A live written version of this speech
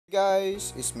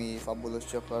Guys, it's me Fabulous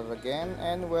Joker again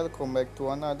and welcome back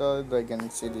to another Dragon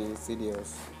City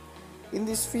videos. In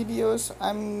these videos,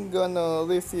 I'm gonna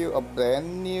review a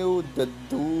brand new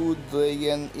TheDOOO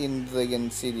dragon in Dragon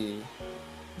City.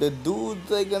 The TheDOOO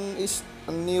dragon is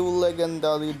a new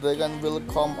legendary dragon will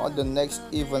come on the next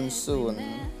event soon.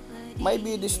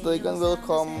 Maybe this dragon will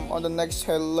come on the next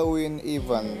Halloween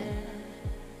event.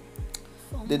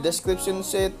 The description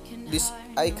said this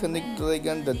iconic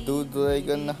dragon, the TheDOOO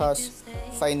dragon, has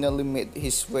finally made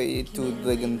his way to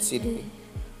Dragon City.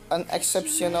 An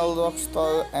exceptional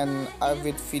rockstar and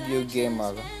avid video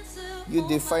gamer, you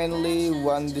definitely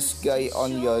want this guy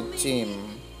on your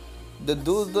team. The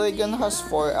TheDOOO dragon has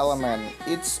 4 elements,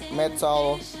 it's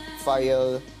metal,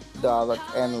 fire, dark,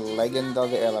 and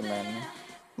legendary element.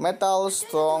 Metal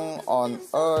strong on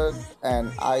earth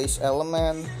and ice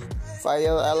element.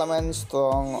 Fire element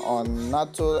strong on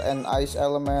nature and ice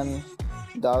element.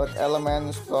 Dark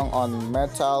element strong on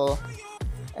metal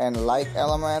and light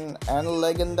element, and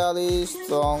legendary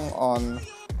strong on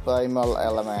primal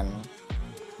element.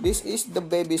 This is the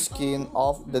baby skin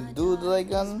of the TheDOOO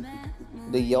dragon,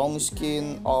 the young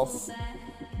skin of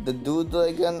the TheDOOO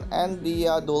dragon, and the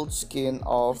adult skin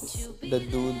of the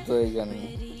TheDOOO dragon.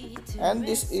 And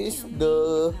this is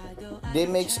the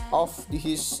damage of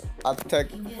his attack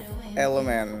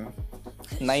element: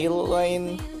 Nail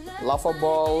Rain, Lava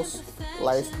Balls,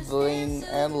 Life Drain,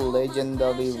 and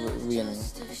Legendary Wind.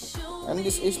 And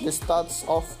this is the stats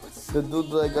of the TheDOOO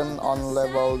dragon on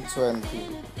level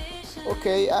 20.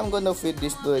 Okay, I'm gonna feed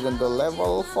this dragon to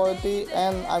level 40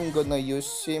 and I'm gonna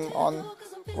use him on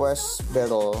quest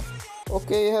battle.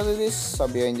 Okay, here it is.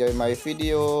 Hope you enjoy my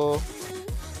video.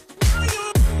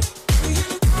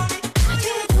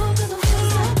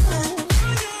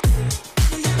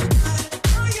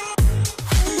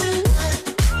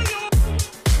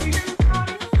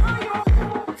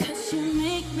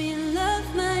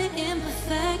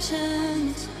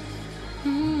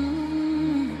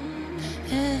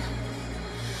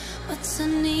 What's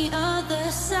on the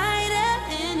other side of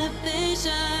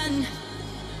inhibition?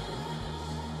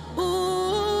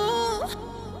 Ooh,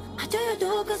 I do you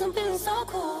do 'cause I'm feeling so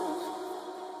cool.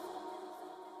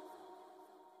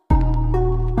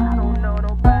 I don't know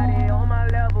nobody on my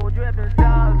level, dripping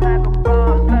stars like a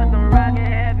boss, plus I'm rocking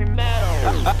heavy metal.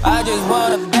 I just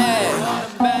want a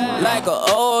bag, like an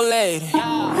old lady.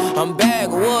 I'm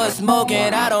backwoods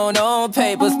smoking, I don't own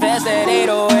papers, pass that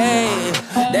 808.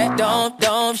 That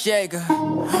don't shake her.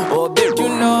 Oh, bitch, you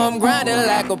know I'm grinding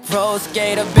like a pro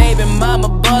skater. Baby mama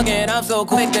bugging, I'm so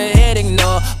quick to hit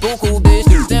ignore. Buku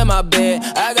bitches in my bed,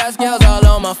 I got scales all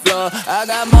on my floor. I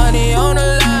got money on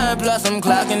the line, plus I'm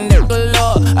clocking it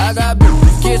galore. I got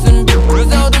bitches kissing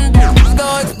bitches, all them bitches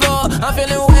go explore. I'm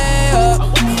feeling way up,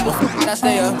 well, I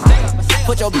stay up.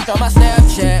 Put your bitch on my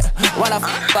Snapchat while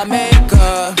I make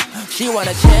her. She want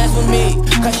a chance with me,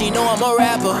 cause she know I'm a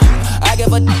rapper. I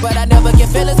give a but I never get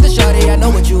feelings, cause shorty, I know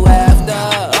what you after.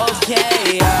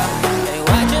 Okay, they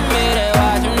watching me, they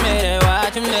watching me, they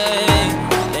watching me.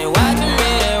 They watching me,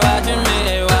 they watching me,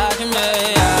 they watching me.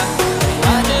 They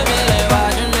watching me, they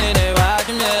watching me, they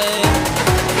watching me.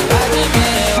 They watching me,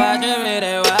 they watching me,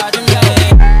 they watching me.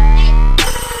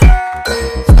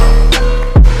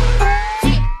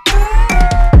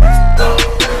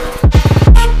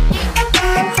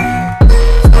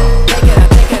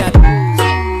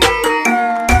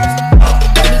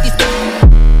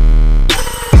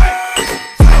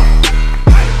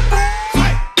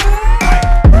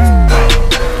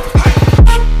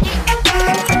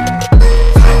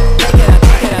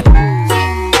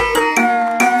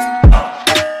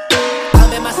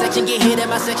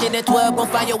 At 12, gon'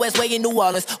 find your ass way in New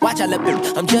Orleans. Watch I look,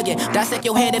 I'm jugging. Dissect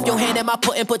your hand if your hand in my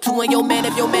putting. Put 2 in your man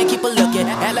if your man keep a looking.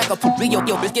 Act like a poopy, your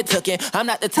bitch get tookin'. I'm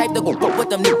not the type to go with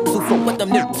them niggas who fuck with them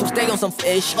niggas who stay on some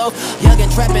fish. Oh, young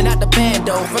and trapping out the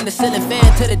bando. From the ceiling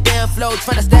fan to the damn floor.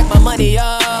 Tryna stack my money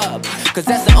up, cause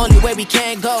that's the only way we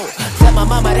can go. Tell my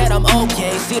mama that I'm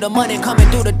okay. See the money coming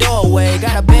through the doorway.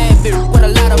 Got a bad bitch with a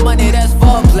lot of money, that's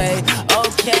foreplay.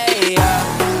 Okay,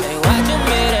 they watching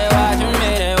me, they watching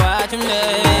me, they watching me.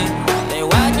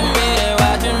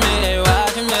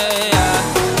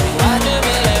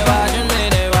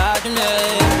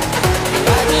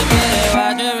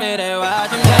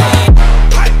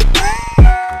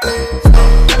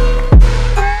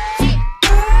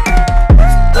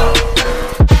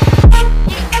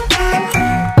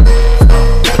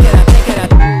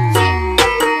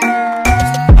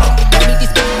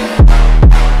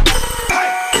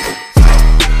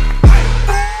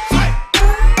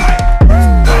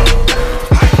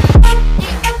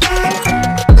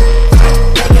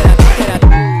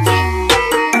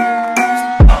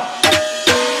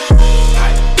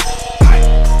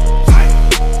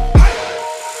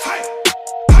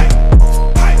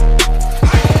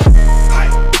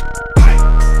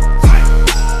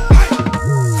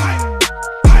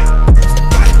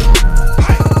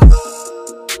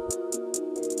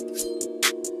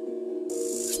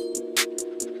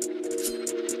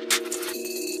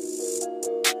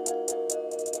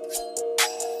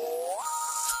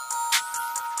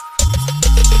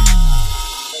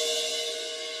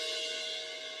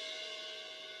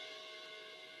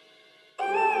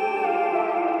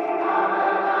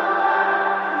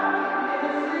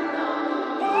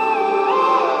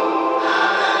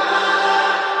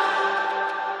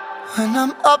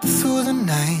 up through the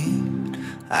night.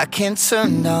 I can't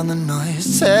turn down the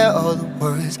noise, tear all the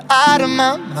words out of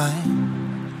my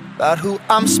mind about who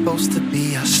I'm supposed to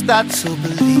be. I start to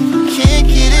believe I can't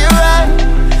get it right.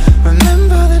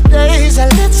 Remember the days I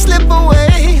let slip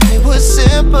away, they were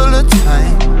simpler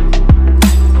times.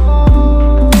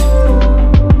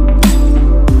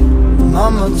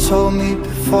 Mama told me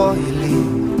before you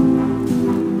leave,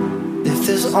 if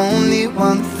there's only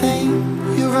one thing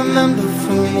you remember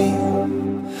from me,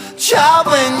 child,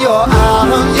 when you're out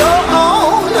on your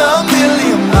own, a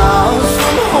million miles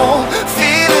from home,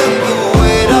 feeling the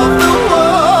weight of the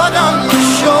world on your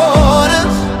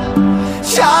shoulders,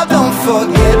 child, don't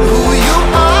forget who you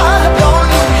are, don't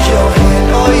lose your head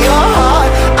or your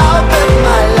heart. I'll bet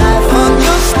my life on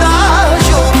your stars,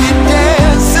 you'll be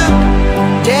dancing,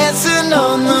 dancing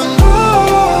on the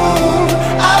moon.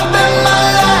 I'll bet my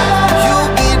life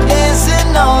you'll be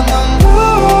dancing on the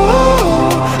moon.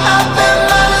 I'll bet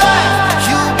my life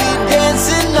you'll be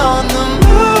dancing on the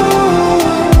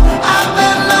moon. I'll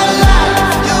bet my life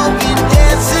you'll be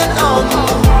dancing on the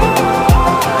moon.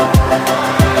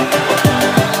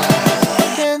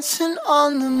 Dancing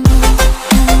on the moon.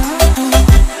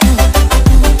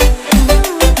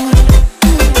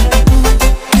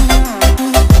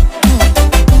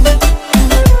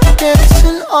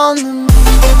 Dancing on the moon.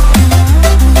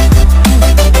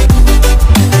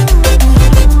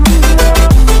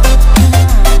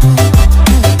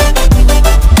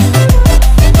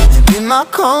 Maybe my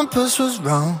compass was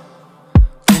wrong,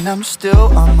 and I'm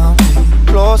still on my way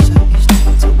closer each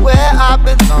day to where I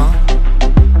belong.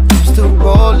 I'm still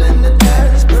rolling the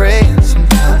dice, praying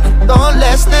sometimes it don't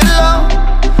last that long.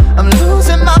 I'm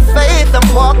losing my faith, I'm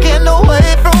walking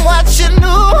away from what you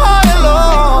knew all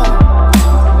along.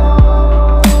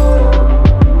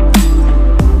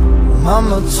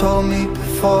 Mama told me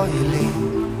before you leave,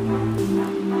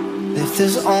 if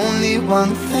there's only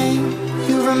one thing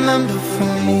you remember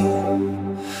from me,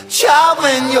 child,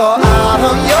 when you're out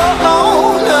on your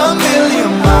own, a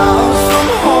million miles from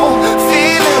home,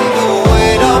 feeling the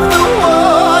weight of the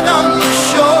world on your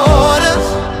shoulders,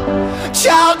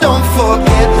 child, don't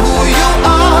forget who you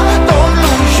are, don't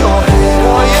lose your head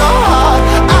or your heart.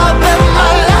 I'll bet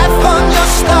my life on your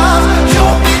stars,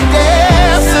 you'll be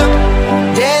dancing,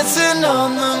 dancing on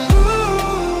the